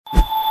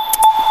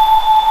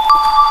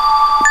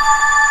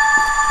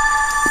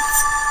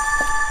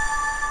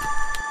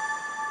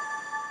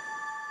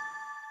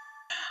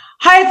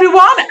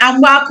everyone,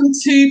 and welcome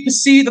to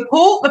Pursue the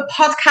Pull, the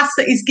podcast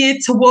that is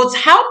geared towards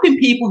helping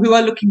people who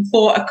are looking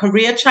for a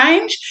career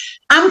change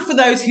and for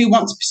those who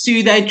want to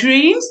pursue their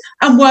dreams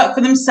and work for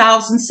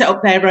themselves and set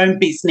up their own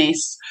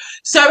business.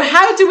 So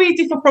how do we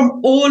differ from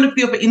all of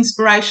the other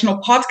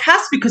inspirational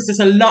podcasts? Because there's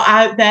a lot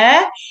out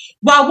there.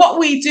 Well, what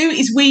we do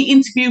is we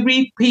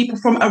interview people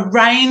from a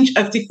range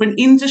of different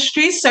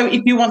industries. So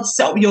if you want to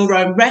set up your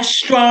own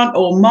restaurant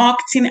or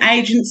marketing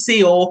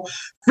agency or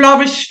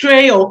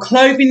floristry or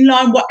clothing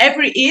line,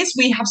 whatever it is,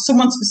 we have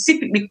someone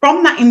specifically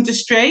from that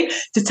industry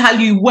to tell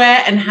you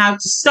where and how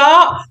to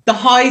start, the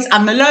highs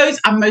and the lows,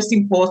 and most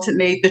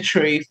importantly, the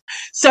truth.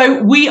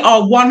 So we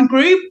are one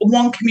group,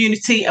 one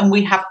community, and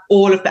we have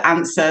all of the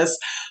answers.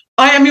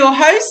 I am your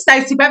host,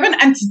 Stacey Bevan,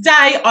 and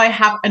today I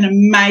have an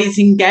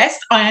amazing guest.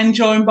 I am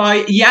joined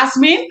by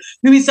Yasmin,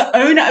 who is the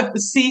owner of the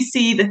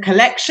CC The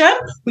Collection,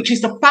 which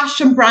is a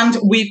fashion brand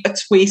with a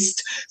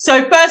twist.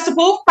 So first of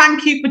all,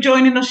 thank you for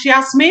joining us,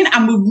 Yasmin,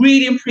 and we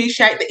really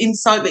appreciate the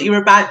insight that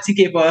you're about to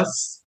give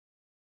us.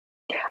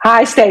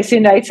 Hi, Stacey.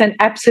 No, it's an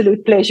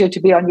absolute pleasure to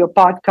be on your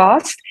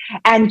podcast.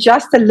 And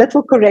just a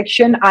little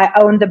correction, I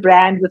own the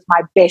brand with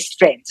my best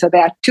friend. So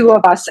there are two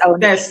of us owning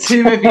There's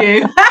two of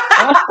you.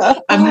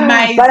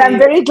 Amazing. But I'm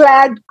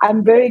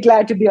very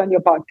glad to be on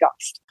your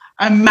podcast.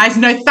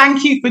 Amazing. No,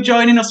 thank you for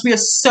joining us. We are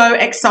so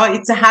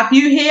excited to have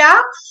you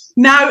here.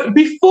 Now,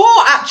 before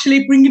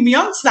actually bringing me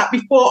on to that,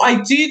 before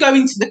I do go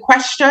into the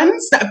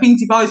questions that have been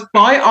devised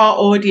by our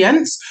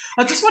audience,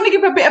 I just want to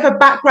give a bit of a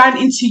background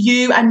into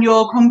you and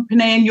your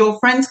company and your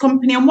friend's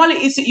company and what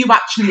it is that you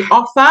actually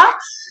offer.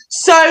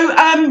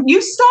 So you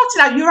started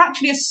out, you're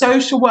actually a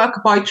social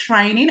worker by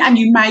training and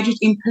you majored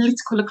in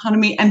political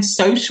economy and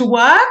social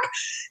work.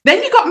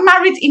 Then you got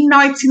married in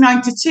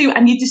 1992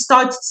 and you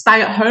decided to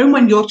stay at home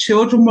when your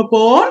children were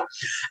born.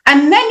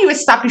 And then you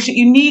established that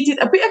you needed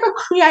a bit of a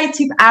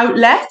creative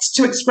outlet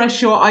to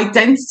express your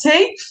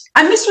identity.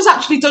 And this was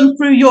actually done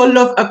through your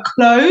love of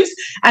clothes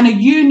and a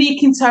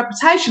unique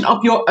interpretation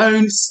of your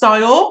own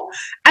style.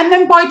 And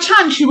then by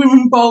chance, you were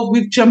involved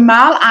with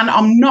Jamal, and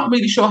I'm not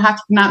really sure how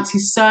to pronounce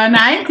his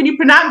surname. Can you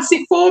pronounce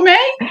it for me?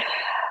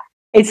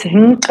 It's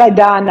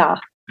Nkadana.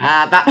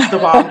 Ah, that's the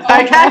one.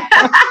 Okay.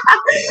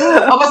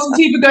 I wasn't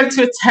even going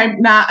to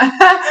attempt that.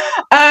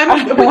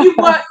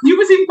 But you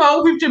was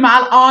involved with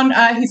Jamal on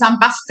his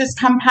ambassadors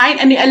campaign,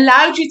 and it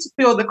allowed you to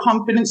feel the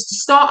confidence to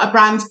start a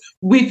brand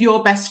with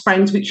your best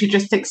friends, which you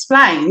just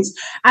explained.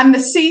 And the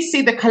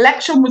CC, the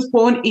collection, was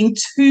born in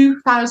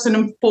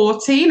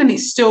 2014, and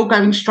it's still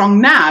going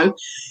strong now.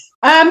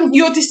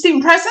 Your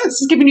distinct presence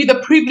has given you the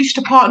privilege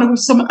to partner with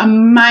some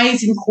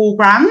amazing cool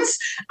brands,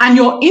 and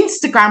your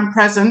Instagram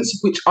presence,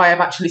 which I have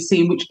actually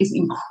seen, which is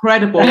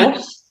incredible,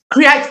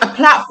 creates a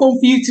platform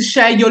for you to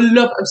share your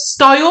love of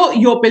style,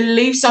 your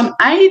beliefs on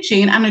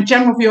aging, and a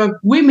general view of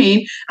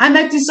women and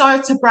their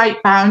desire to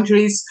break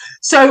boundaries.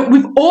 So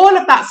with all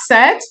of that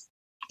said,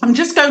 I'm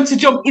just going to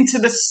jump into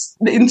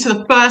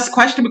the first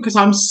question because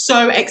I'm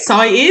so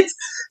excited.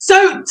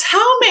 So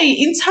tell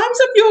me, in terms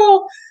of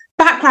your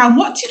background,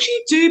 what did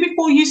you do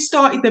before you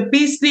started the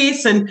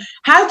business and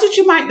how did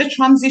you make the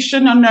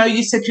transition? I know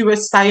you said you were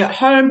stay at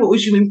home, but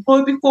was you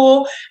employed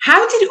before?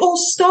 How did it all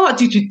start?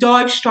 Did you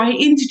dive straight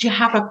in? Did you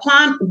have a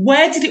plan?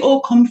 Where did it all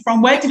come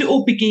from? Where did it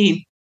all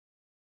begin?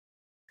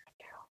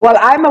 Well,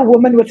 I'm a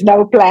woman with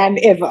no plan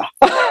ever.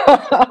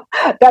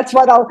 That's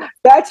what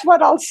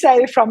I'll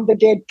say from the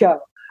get-go.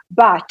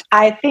 But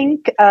I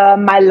think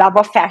my love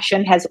of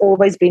fashion has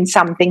always been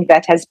something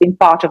that has been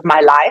part of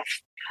my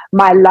life.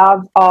 My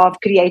love of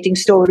creating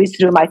stories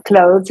through my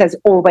clothes has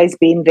always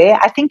been there.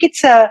 I think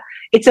it's a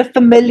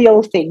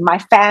familial thing. My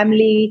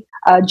family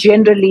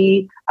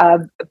generally,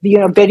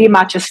 very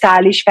much a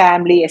stylish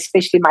family,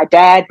 especially my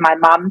dad, my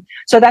mum.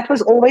 So that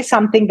was always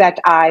something that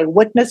I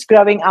witnessed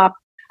growing up.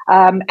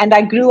 And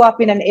I grew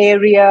up in an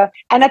area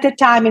and at a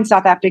time in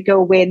South Africa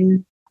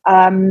when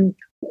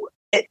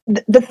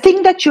the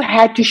thing that you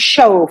had to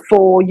show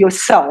for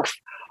yourself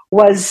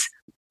was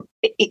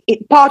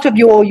part of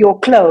your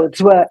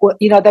clothes were,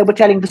 they were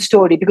telling the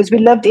story, because we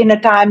lived in a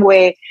time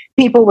where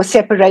people were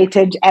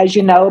separated, as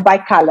you know, by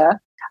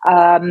color.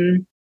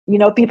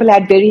 People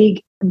had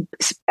they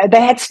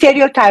had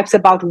stereotypes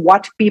about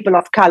what people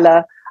of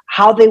color,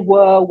 how they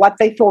were, what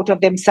they thought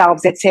of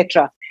themselves,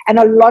 etc. And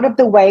a lot of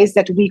the ways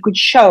that we could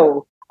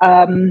show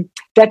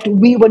that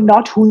we were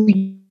not who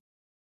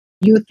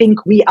you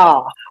think we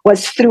are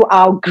was through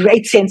our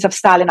great sense of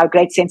style and our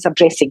great sense of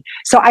dressing.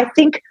 So I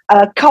think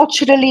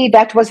culturally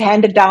that was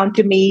handed down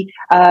to me.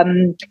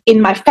 In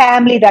my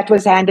family, that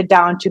was handed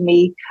down to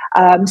me.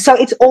 So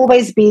it's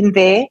always been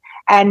there.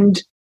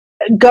 And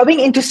going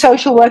into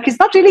social work is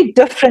not really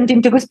different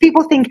because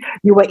people think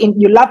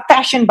you love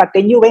fashion, but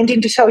then you went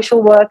into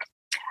social work.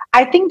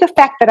 I think the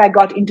fact that I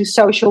got into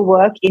social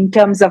work in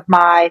terms of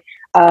my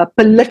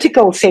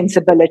political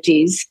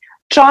sensibilities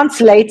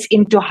translates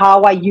into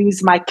how I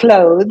use my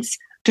clothes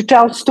to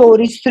tell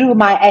stories through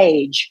my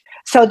age.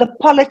 So the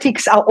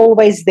politics are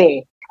always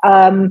there.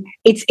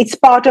 It's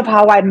part of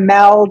how I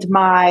meld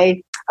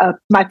my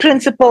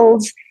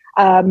principles.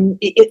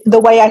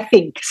 the way I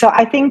think. So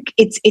I think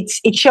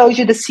it shows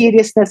you the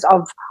seriousness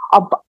of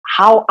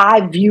how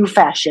I view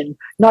fashion,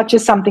 not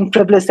just something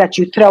frivolous that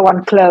you throw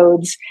on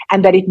clothes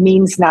and that it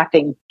means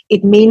nothing.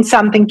 It means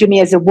something to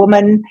me as a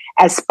woman,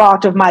 as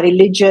part of my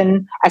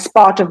religion, as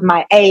part of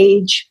my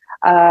age.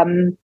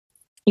 So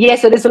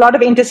there's a lot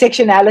of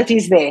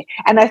intersectionalities there.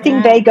 And I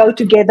think they go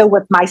together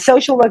with my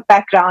social work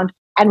background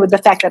and with the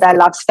fact that I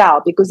love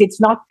style, because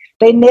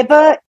they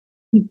never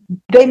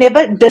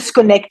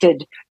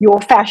disconnected your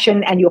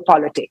fashion and your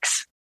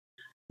politics.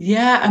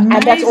 Yeah, amazing.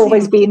 And that's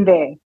always been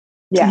there.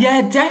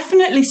 Yeah,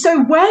 definitely.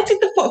 So where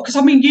did the thought, because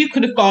I mean, you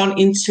could have gone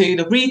into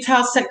the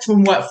retail sector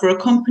and worked for a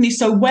company.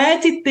 So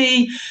where did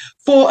the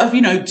thought of,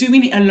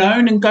 doing it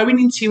alone and going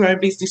into your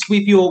own business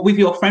with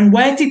your friend,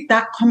 where did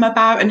that come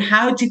about and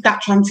how did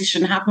that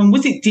transition happen?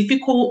 Was it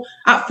difficult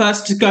at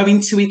first to go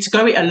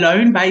it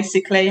alone,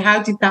 basically?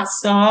 How did that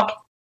start?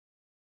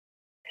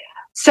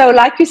 So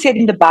like you said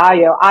in the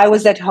bio, I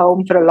was at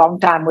home for a long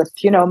time with,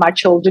 my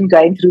children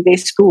going through their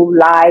school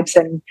lives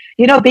and,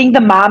 being the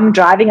mom,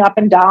 driving up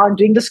and down,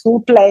 doing the school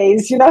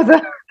plays,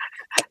 the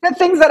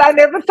things that I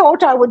never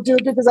thought I would do,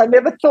 because I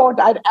never thought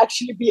I'd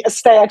actually be a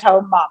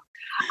stay-at-home mom.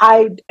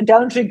 I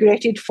don't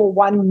regret it for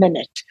 1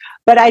 minute,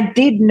 but I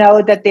did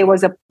know that there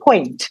was a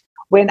point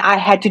when I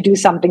had to do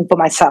something for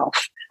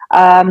myself.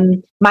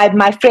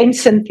 My friend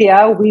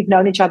Cynthia, we've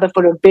known each other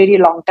for a very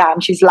long time.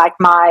 She's like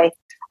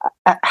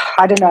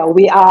I don't know,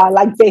 we are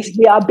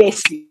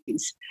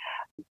besties.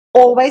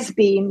 Always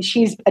been,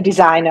 she's a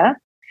designer.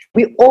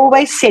 We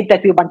always said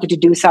that we wanted to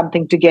do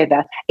something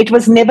together. It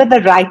was never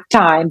the right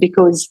time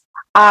because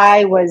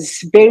I was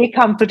very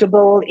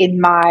comfortable in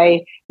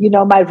my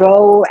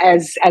role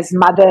as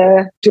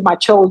mother to my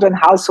children,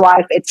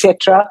 housewife,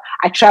 etc.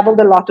 I traveled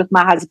a lot with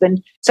my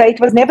husband. So it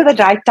was never the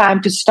right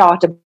time to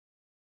start a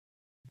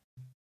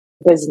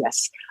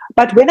business.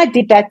 But when I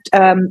did that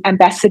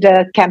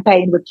ambassador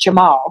campaign with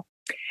Jamal,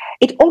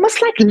 it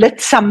almost like lit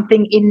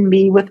something in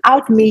me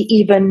without me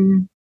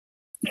even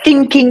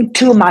thinking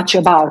too much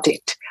about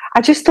it. I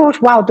just thought,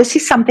 wow, this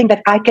is something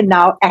that I can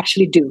now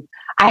actually do.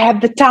 I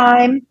have the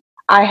time,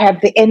 I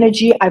have the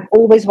energy. I've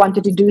always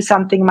wanted to do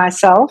something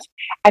myself.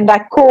 And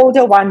I called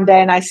her one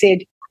day and I said,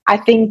 I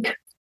think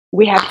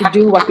we have to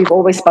do what we've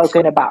always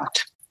spoken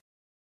about.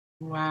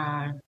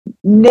 Wow.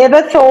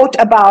 Never thought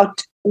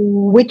about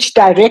which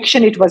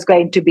direction it was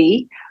going to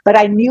be, but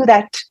I knew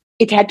that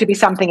it had to be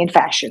something in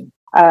fashion.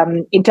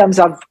 In terms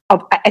of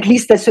at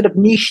least the sort of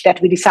niche that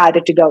we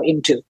decided to go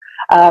into.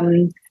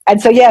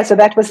 So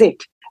that was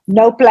it.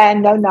 No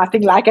plan, no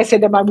nothing. Like I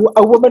said, I'm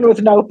a woman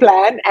with no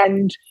plan.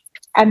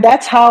 And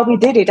that's how we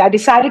did it. I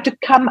decided to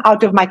come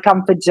out of my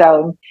comfort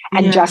zone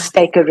and just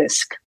take a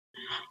risk.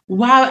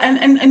 Wow.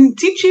 And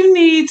did you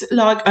need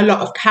like a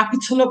lot of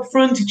capital up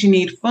front? Did you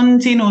need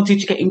funding or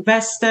did you get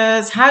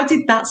investors? How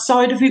did that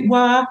side of it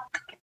work?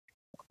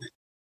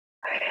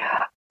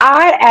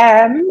 I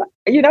am,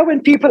 when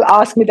people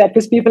ask me that,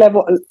 because people have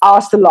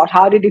asked a lot,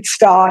 how did it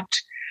start?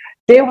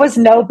 There was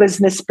no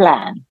business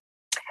plan.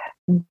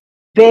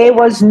 There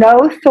was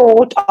no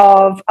thought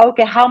of,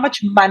 okay, how much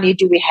money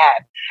do we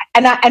have?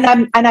 And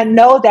I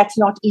know that's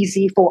not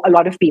easy for a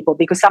lot of people,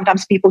 because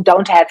sometimes people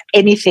don't have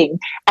anything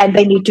and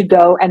they need to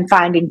go and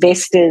find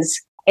investors,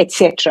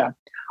 etc.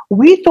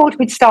 We thought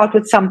we'd start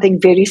with something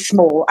very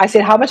small. I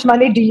said, how much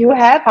money do you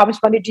have? How much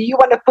money do you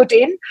want to put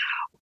in?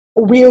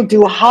 We'll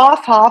do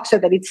half so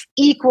that it's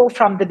equal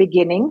from the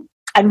beginning,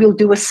 and we'll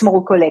do a small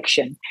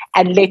collection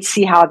and let's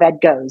see how that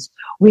goes.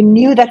 We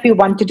knew that we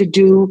wanted to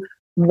do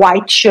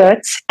white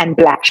shirts and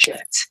black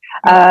shirts.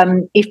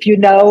 If you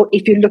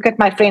look at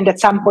my friend at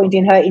some point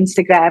in her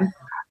Instagram,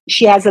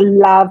 she has a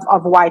love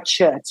of white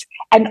shirts.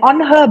 And on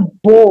her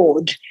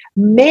board,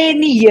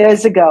 many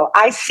years ago,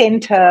 I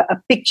sent her a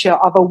picture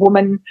of a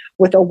woman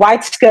with a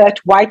white skirt,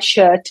 white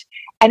shirt.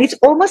 And it's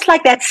almost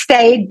like that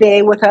stayed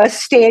there with her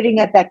staring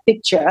at that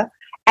picture.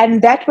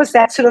 And that was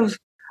that sort of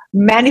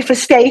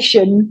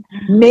manifestation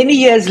many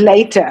years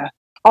later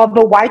of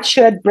a white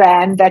shirt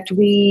brand that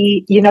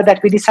we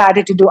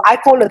decided to do. I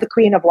call her the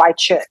queen of white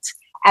shirts.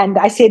 And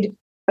I said,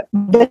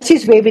 this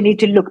is where we need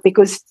to look,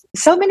 because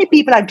so many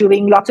people are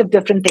doing lots of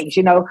different things,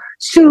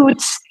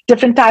 suits,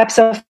 different types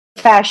of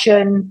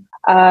fashion.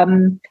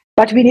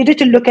 But we needed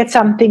to look at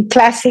something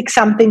classic,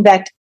 something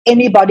that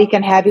anybody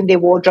can have in their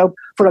wardrobe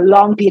for a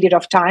long period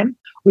of time.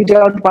 We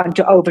don't want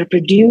to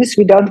overproduce.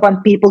 We don't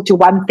want people to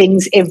want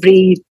things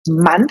every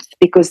month,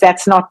 because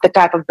that's not the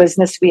type of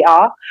business we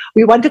are.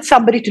 We wanted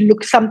something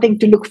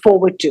to look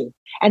forward to.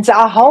 And so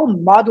our whole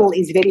model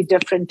is very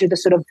different to the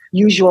sort of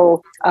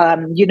usual,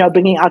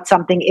 bringing out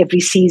something every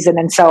season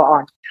and so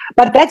on.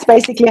 But that's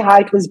basically how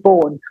it was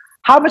born.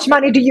 How much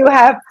money do you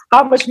have?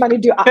 How much money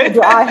do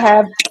I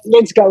have?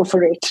 Let's go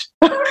for it.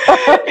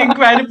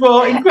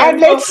 Incredible. And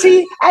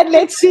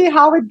let's see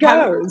how it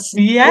goes.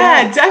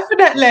 Yeah,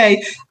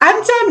 definitely.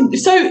 And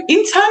so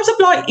in terms of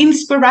like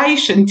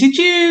inspiration,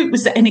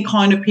 was there any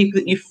kind of people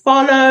that you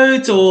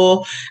followed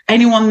or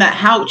anyone that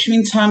helped you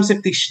in terms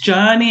of this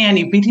journey,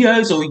 any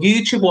videos or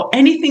YouTube or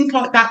anything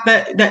like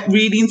that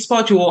really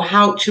inspired you or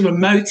helped you and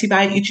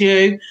motivated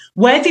you?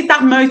 Where did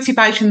that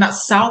motivation, that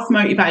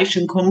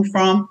self-motivation come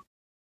from?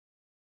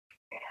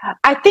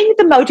 I think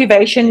the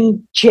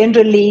motivation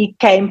generally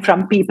came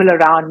from people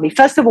around me.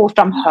 First of all,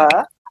 from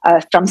her,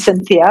 from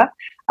Cynthia.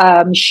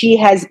 She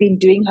has been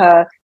doing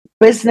her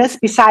business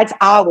besides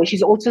ours.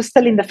 She's also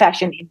still in the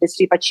fashion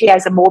industry, but she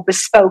has a more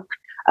bespoke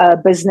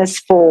business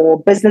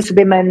for business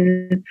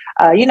women,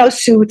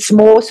 suits,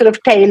 more sort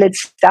of tailored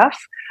stuff.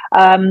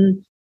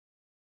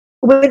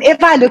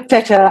 Whenever I looked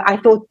at her, I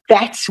thought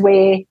that's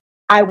where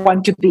I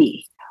want to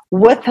be,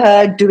 with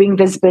her doing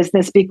this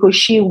business, because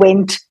she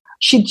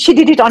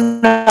did it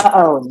on her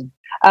own.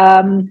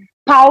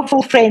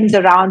 Powerful friends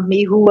around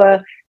me who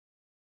were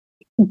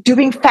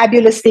doing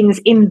fabulous things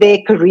in their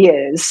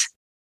careers,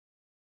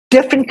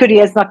 different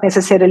careers, not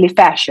necessarily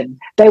fashion.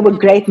 They were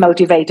great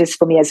motivators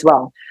for me as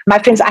well. My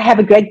friends, I have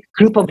a great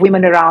group of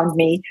women around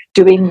me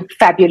doing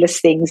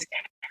fabulous things.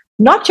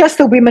 Not just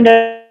the women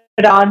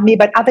around me,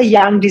 but other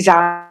young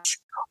designers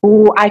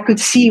who I could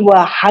see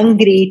were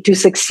hungry to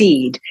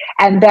succeed.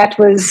 And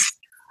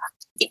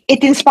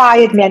it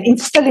inspired me, and it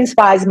still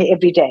inspires me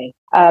every day.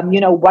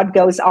 What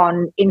goes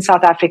on in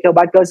South Africa,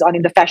 what goes on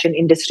in the fashion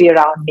industry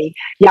around me,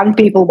 young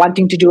people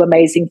wanting to do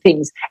amazing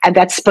things, and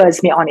that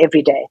spurs me on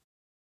every day.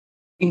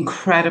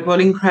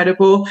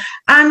 Incredible.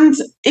 And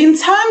in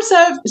terms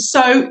of,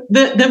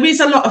 there is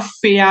a lot of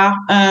fear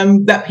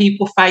that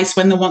people face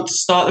when they want to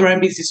start their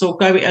own business or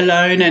go it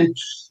alone. And,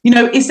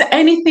 is there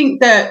anything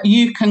that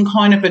you can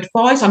kind of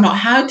advise on?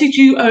 How did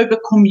you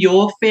overcome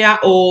your fear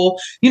or,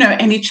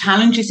 any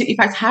challenges that you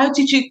faced? How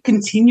did you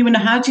continue and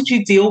how did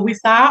you deal with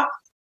that?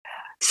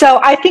 So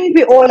I think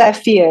we all have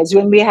fears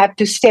when we have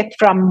to step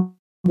from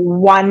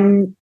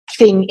one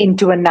thing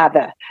into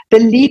another. The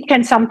leap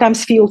can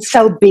sometimes feel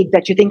so big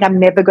that you think, I'm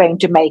never going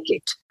to make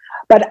it.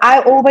 But I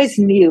always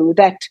knew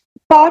that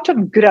part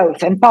of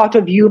growth and part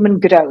of human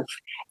growth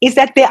is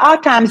that there are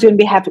times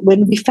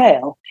when we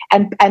fail,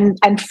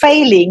 and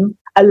failing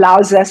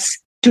allows us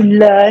to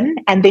learn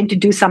and then to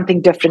do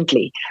something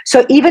differently.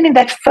 So even in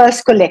that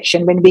first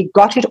collection, when we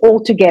got it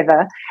all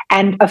together,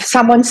 and if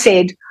someone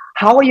said,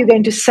 how are you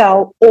going to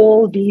sell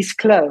all these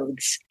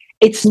clothes?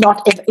 It's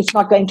not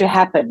going to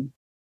happen.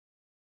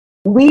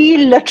 We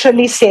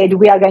literally said,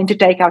 we are going to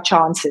take our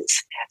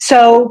chances.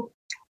 So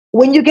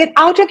when you get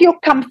out of your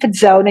comfort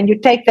zone and you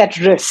take that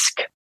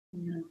risk,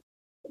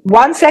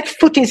 once that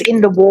foot is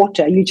in the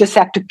water, you just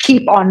have to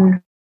keep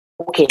on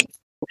walking.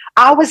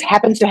 Ours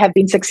happens to have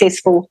been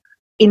successful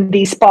in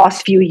these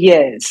past few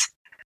years.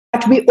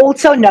 But we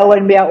also know,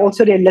 and we are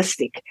also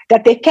realistic,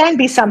 that there can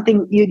be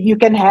something, you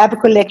can have a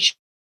collection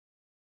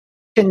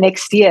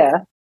next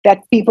year that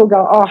people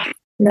go, oh,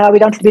 no, we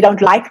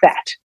don't like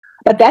that.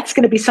 But that's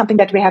going to be something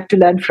that we have to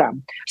learn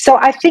from. So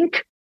I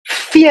think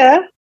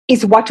fear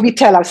is what we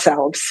tell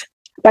ourselves.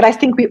 But I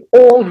think we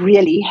all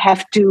really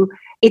have to,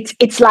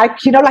 it's like,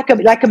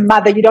 like a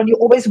mother, you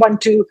always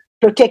want to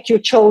protect your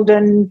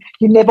children.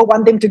 You never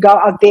want them to go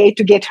out there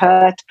to get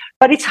hurt.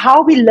 But it's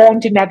how we learn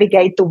to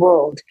navigate the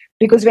world,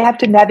 because we have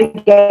to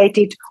navigate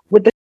it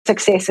with the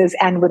successes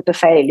and with the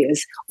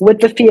failures,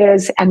 with the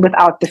fears and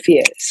without the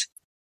fears.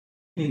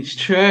 It's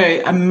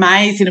true.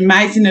 Amazing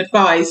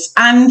advice.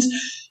 And,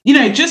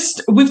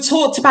 we've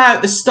talked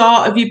about the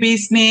start of your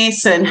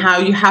business and how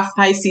you have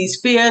faced these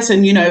fears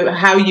and,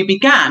 how you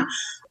began.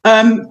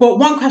 But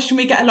one question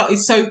we get a lot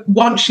is, so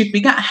once you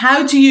began,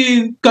 how do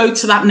you go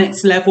to that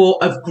next level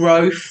of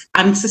growth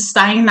and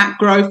sustain that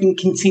growth and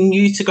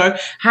continue to grow?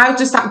 How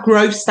does that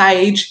growth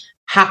stage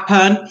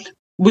happen?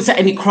 Was there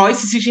any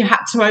crises you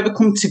had to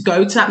overcome to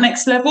go to that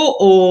next level,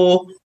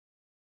 or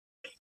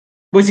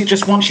was it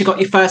just once you got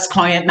your first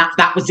client,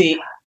 that was it?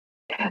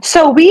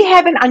 So we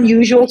have an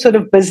unusual sort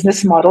of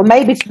business model.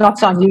 Maybe it's not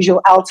so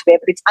unusual elsewhere,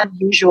 but it's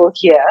unusual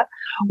here.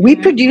 Okay. We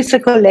produce a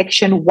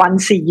collection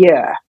once a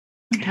year.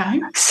 Okay.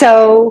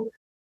 So,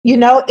 we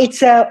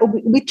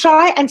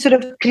try and sort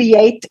of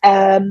create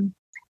a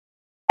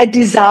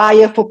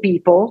desire for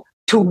people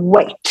to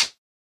wait,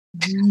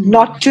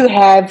 not to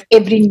have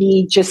every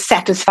need just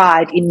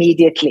satisfied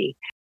immediately.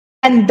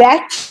 And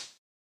that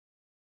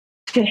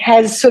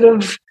has sort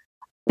of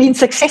been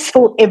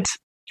successful.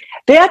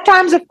 There are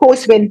times, of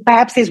course, when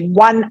perhaps there's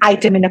one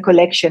item in a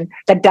collection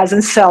that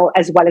doesn't sell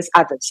as well as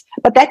others.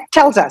 But that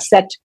tells us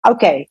that,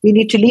 okay, we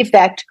need to leave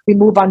that, we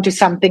move on to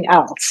something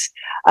else.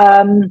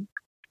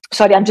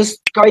 Sorry, I'm just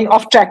going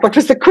off track. What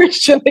was the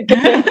question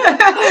again?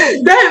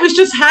 No, it was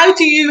just how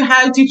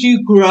did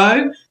you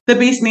grow the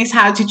business?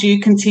 How did you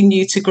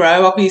continue to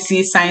grow? Obviously,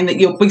 you're saying that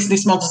your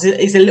business model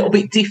is a little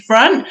bit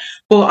different,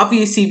 but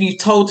obviously you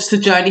told us the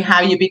journey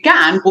how you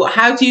began, but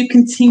how do you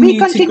continue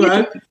to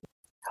grow?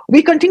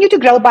 We continue to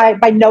grow by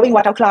knowing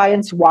what our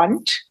clients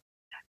want,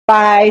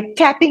 by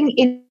tapping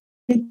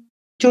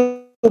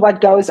into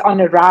what goes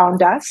on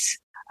around us,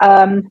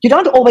 you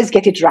don't always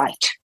get it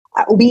right.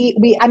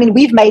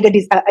 We've made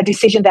a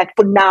decision that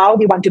for now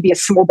we want to be a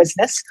small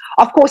business.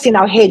 Of course, in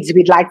our heads,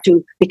 we'd like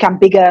to become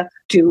bigger,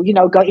 to,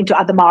 go into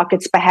other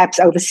markets, perhaps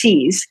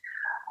overseas.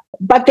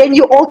 But then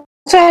you also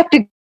have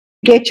to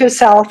get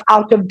yourself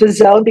out of the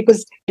zone,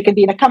 because you can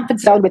be in a comfort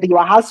zone, whether you're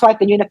a housewife,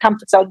 and you're in a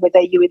comfort zone, whether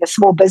you're in a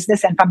small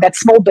business. And from that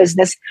small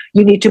business,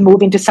 you need to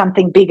move into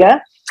something bigger.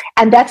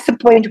 And that's the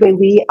point where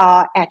we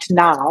are at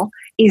now,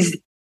 is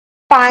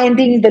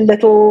finding the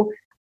little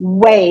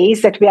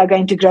ways that we are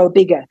going to grow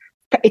bigger.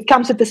 It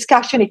comes with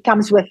discussion. It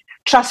comes with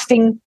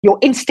trusting your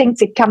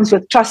instincts. It comes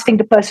with trusting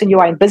the person you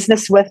are in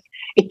business with.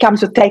 It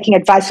comes with taking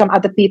advice from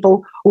other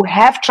people who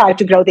have tried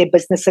to grow their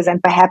businesses,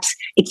 and perhaps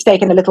it's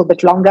taken a little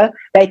bit longer.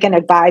 They can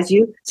advise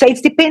you. So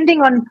it's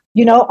depending on,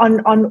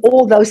 on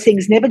all those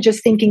things, never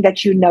just thinking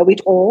that you know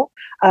it all.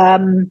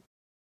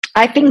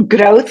 I think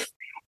growth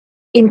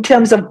in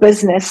terms of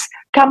business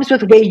comes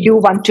with where you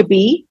want to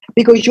be,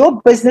 because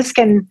your business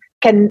can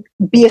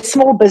be a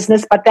small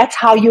business, but that's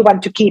how you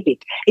want to keep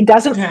it. It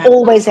doesn't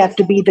always have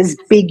to be this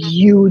big,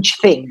 huge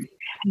thing.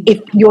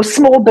 If your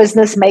small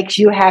business makes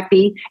you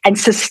happy and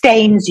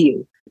sustains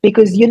you,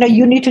 because, you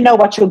need to know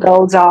what your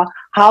goals are,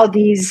 how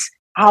the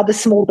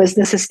small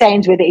business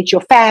sustains, whether it's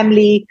your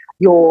family,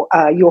 your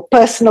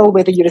personal,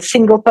 whether you're a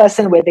single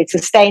person, whether it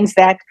sustains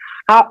that,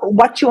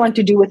 what you want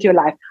to do with your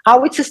life,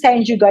 how it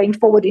sustains you going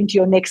forward into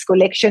your next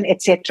collection,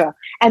 etc.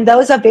 And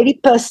those are very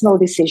personal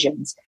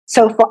decisions.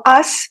 So for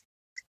us,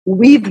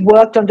 we've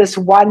worked on this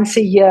once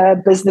a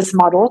year business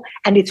model,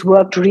 and it's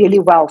worked really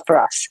well for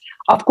us.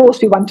 Of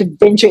course, we want to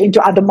venture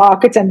into other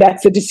markets, and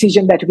that's the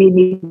decision that we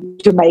need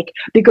to make,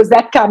 because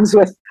that comes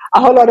with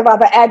a whole lot of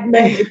other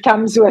admin. It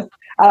comes with,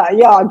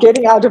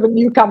 getting out of a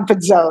new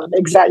comfort zone.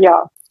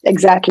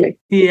 Exactly.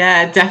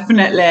 Yeah,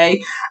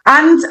 definitely.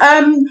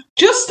 And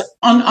just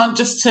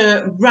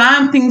to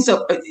round things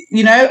up,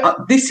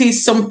 this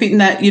is something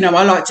that,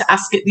 I like to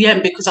ask at the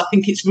end, because I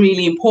think it's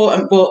really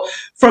important. But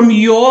from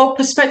your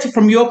perspective,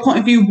 from your point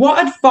of view,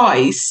 what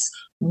advice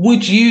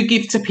would you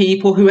give to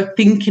people who are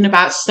thinking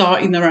about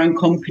starting their own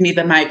company?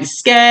 They may be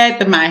scared,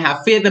 they may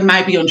have fear, they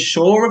may be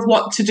unsure of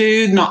what to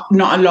do, not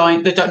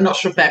aligned, not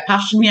sure of their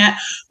passion yet.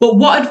 But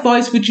what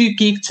advice would you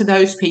give to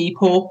those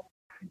people?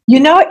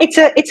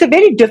 It's a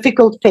very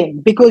difficult thing,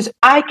 because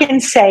I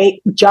can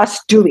say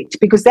just do it,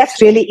 because that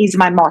really is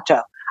my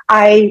motto.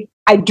 I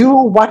do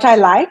what I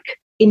like,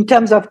 in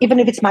terms of, even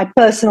if it's my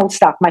personal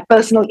stuff, my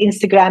personal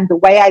Instagram, the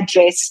way I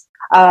dress.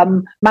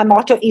 My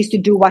motto is to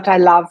do what I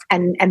love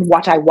and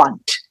what I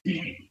want.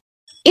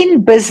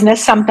 In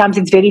business, sometimes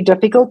it's very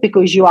difficult,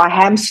 because you are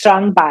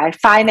hamstrung by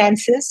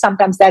finances.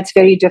 Sometimes that's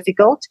very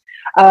difficult.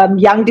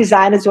 Young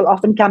designers will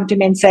often come to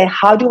me and say,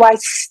 how do I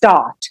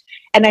start?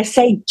 And I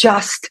say,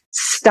 just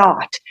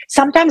start.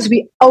 Sometimes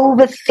we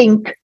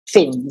overthink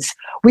things.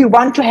 We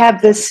want to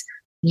have this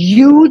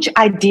huge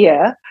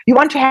idea. You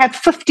want to have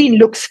 15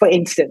 looks, for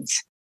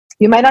instance.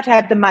 You may not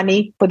have the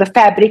money for the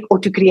fabric or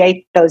to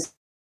create those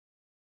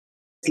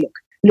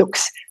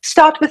looks.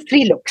 Start with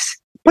 3 looks.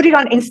 Put it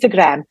on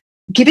Instagram.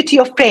 Give it to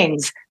your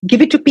friends.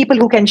 Give it to people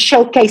who can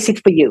showcase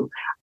it for you.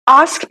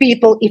 Ask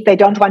people if they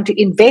don't want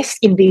to invest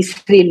in these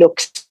 3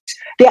 looks.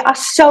 There are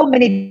so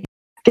many.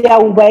 There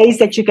are ways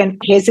that you can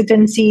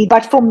hesitancy,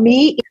 but for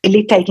me, it's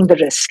really taking the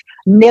risk.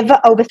 Never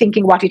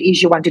overthinking what it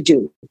is you want to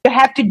do. You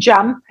have to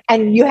jump,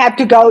 and you have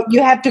to go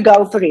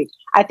for it.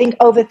 I think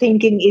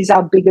overthinking is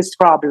our biggest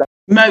problem.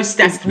 Most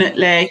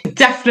definitely.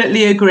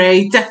 Definitely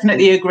agree.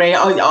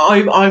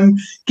 I'm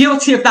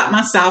guilty of that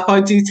myself.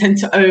 I do tend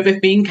to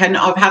overthink, and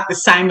I've had the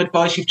same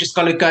advice. You've just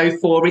got to go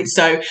for it.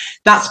 So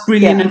that's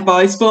brilliant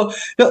advice. But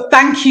look,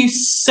 thank you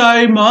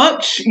so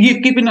much.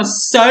 You've given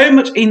us so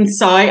much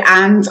insight,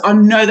 and I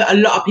know that a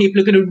lot of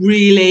people are going to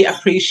really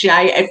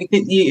appreciate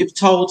everything you've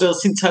told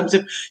us, in terms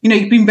of,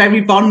 you've been very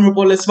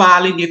vulnerable as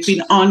well, and you've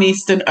been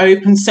honest and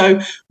open. So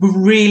we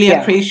really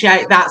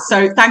appreciate that.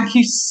 So thank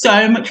you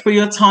so much for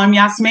your time,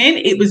 Yasmin.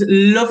 It was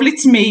lovely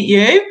to meet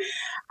you.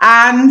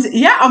 And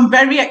I'm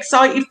very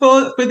excited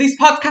for this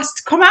podcast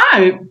to come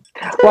out.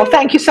 Well,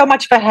 thank you so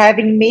much for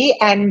having me.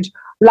 And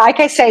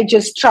like I say,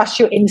 just trust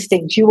your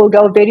instincts. You will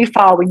go very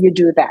far when you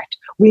do that.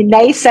 We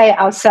naysay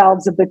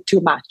ourselves a bit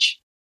too much.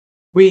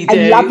 We do.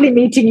 And lovely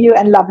meeting you,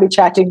 and lovely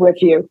chatting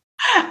with you.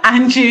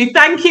 And you.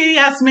 Thank you,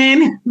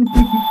 Yasmin.